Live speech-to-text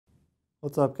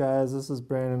What's up, guys? This is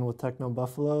Brandon with Techno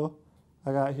Buffalo.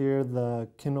 I got here the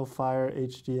Kindle Fire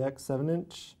HDX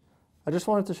 7-inch. I just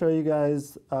wanted to show you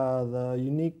guys the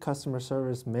unique customer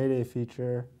service Mayday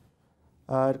feature.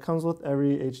 It comes with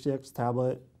every HDX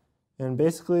tablet, and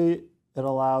basically it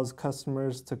allows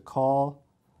customers to call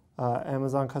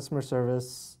Amazon customer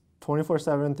service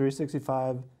 24/7,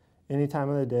 365, any time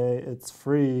of the day. It's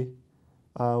free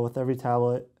with every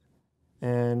tablet,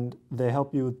 and they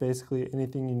help you with basically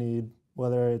anything you need,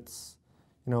 whether it's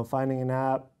finding an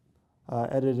app,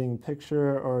 editing a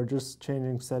picture, or just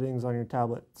changing settings on your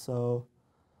tablet. So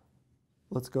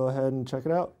let's go ahead and check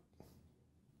it out.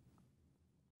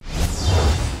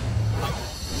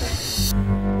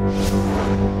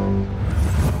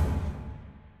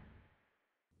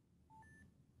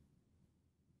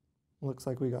 Looks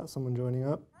like we got someone joining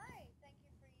up. Hi, thank you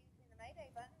for using the Mayday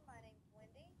button. My name's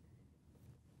Wendy.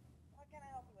 What can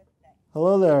I help you with today?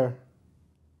 Hello there.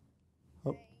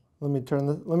 Oh, Hey. let me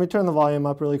turn the volume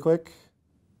up really quick.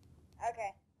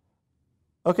 Okay.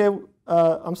 Okay,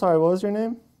 I'm sorry, what was your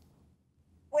name?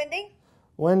 Wendy?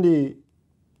 Wendy.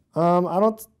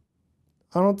 I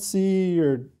don't see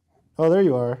your. Oh, there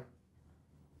you are.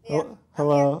 Yeah.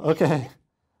 Hello. Okay.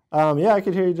 Yeah, I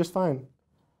could hear you just fine.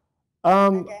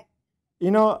 Okay.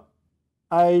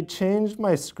 I changed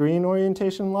my screen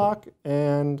orientation lock,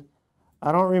 and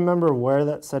I don't remember where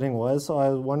that setting was, so I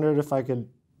wondered if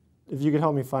you could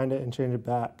help me find it and change it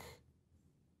back.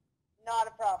 Not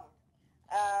a problem.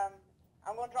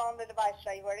 I'm going to draw on the device,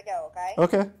 show you where to go, okay?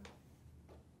 Okay.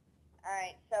 All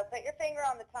right, so put your finger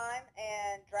on the time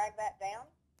and drag that down.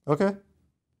 Okay.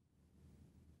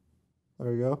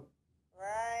 There we go.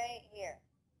 Right here.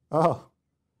 Oh,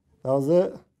 that was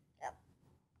it? Yep.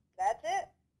 That's it.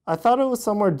 I thought it was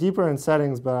somewhere deeper in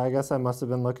settings, but I guess I must have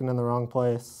been looking in the wrong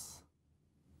place.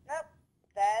 Nope.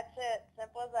 That's it.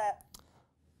 Simple as that.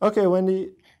 Okay,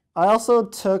 Wendy, I also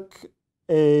took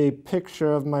a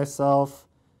picture of myself,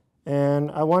 and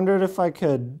I wondered if I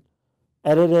could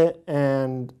edit it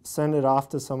and send it off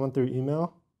to someone through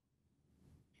email.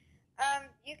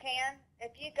 You can.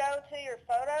 If you go to your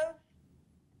photos,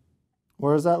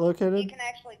 Where is that you located? can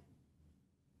actually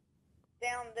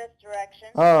down this direction.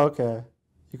 Oh, okay.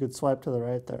 You could swipe to the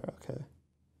right there. Okay.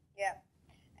 Yep.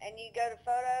 And you go to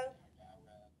photos.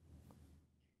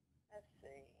 Let's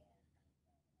see.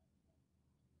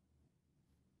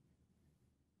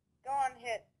 Go on,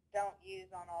 hit don't use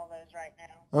on all those right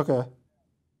now. Okay.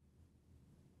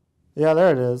 Yeah,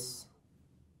 there it is.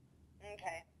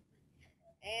 Okay.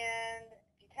 And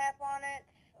if you tap on it,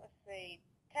 let's see.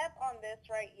 Tap on this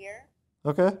right here.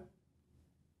 Okay.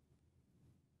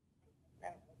 No,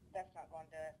 that's not going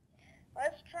to do it.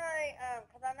 Let's try,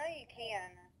 because I know you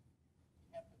can.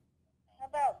 How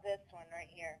about this one right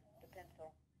here, the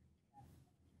pencil?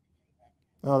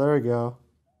 Oh, there we go.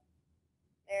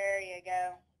 There you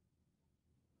go.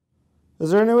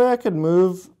 Is there any way I could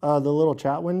move the little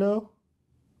chat window?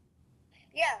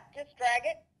 Yeah, just drag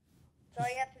it. That's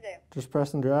all you have to do. Just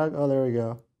press and drag? Oh, there we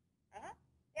go. Uh-huh.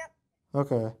 Yep.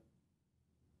 Okay.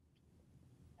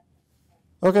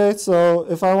 Okay, so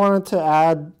if I wanted to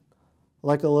add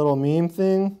like a little meme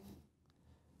thing,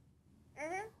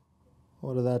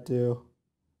 what did that do?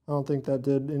 I don't think that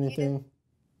did anything.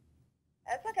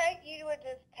 That's okay. You would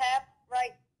just tap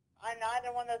right on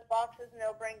either one of those boxes and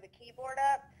it'll bring the keyboard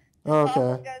up. The Oh, top one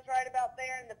okay. goes right about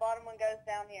there and the bottom one goes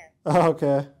down here. Oh,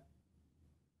 okay.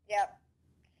 Yep.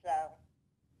 So.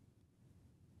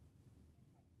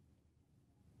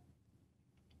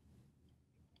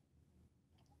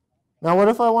 Now, what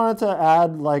if I wanted to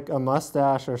add like a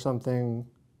mustache or something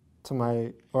to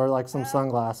my, or like some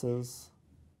sunglasses?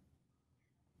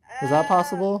 Is that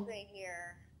possible? Let's see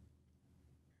here.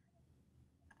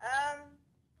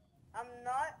 I'm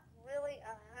not really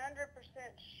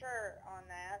 100% sure on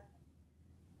that.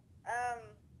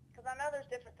 Because I know there's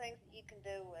different things that you can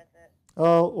do with it.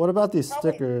 Oh, what about these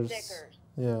Probably stickers? stickers.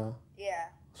 Yeah. Yeah,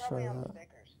 probably Try on the that.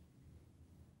 stickers.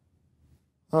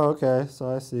 Oh, okay. So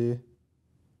I see.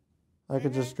 I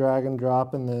could just drag and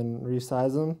drop and then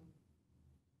resize them.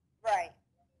 Right.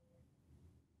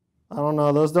 I don't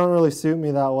know. Those don't really suit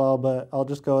me that well, but I'll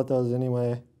just go with those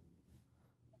anyway.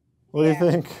 What do you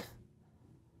think?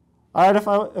 All right,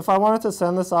 if I wanted to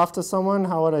send this off to someone,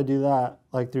 how would I do that?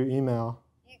 Like through email?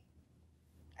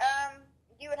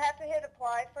 You would have to hit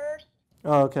apply first.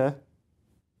 Oh, okay.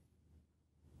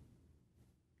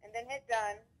 And then hit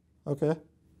done. Okay.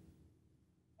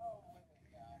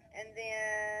 And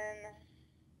then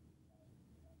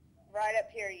right up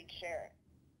here you'd share it.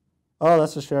 Oh,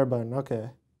 that's the share button. Okay.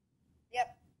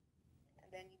 Yep.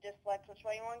 And then you just select which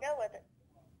way you want to go with it.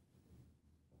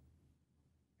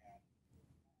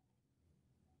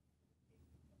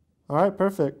 All right,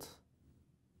 perfect.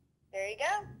 There you go.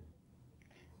 All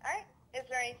right. Is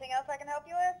there anything else I can help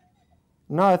you with?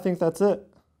 No, I think that's it.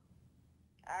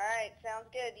 All right. Sounds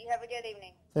good. You have a good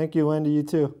evening. Thank you, Wendy. You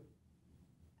too.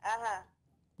 Uh-huh.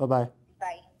 Bye-bye.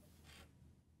 Bye.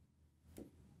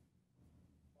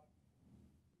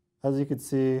 As you could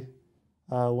see,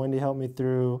 Wendy helped me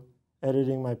through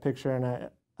editing my picture, and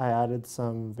I added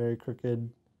some very crooked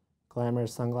glamour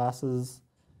sunglasses,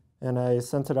 and I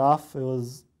sent it off. It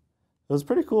was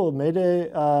pretty cool.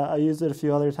 Mayday, I used it a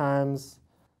few other times.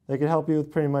 They could help you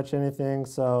with pretty much anything,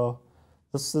 so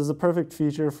this is a perfect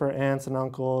feature for aunts and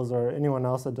uncles or anyone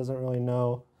else that doesn't really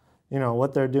know,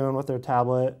 what they're doing with their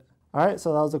tablet. All right,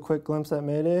 so that was a quick glimpse at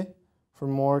Mayday. For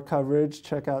more coverage,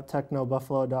 check out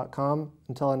technobuffalo.com.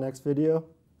 Until our next video,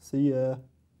 see ya.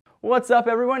 What's up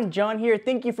everyone, John here.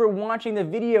 Thank you for watching the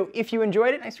video. If you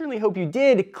enjoyed it, I certainly hope you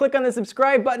did. Click on the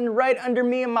subscribe button right under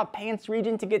me in my pants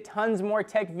region to get tons more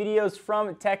tech videos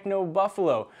from Techno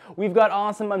Buffalo. We've got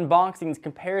awesome unboxings,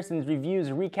 comparisons, reviews,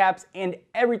 recaps, and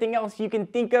everything else you can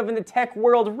think of in the tech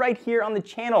world right here on the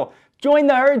channel. Join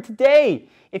the herd today!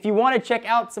 If you want to check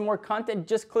out some more content,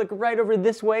 just click right over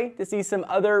this way to see some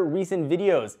other recent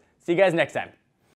videos. See you guys next time.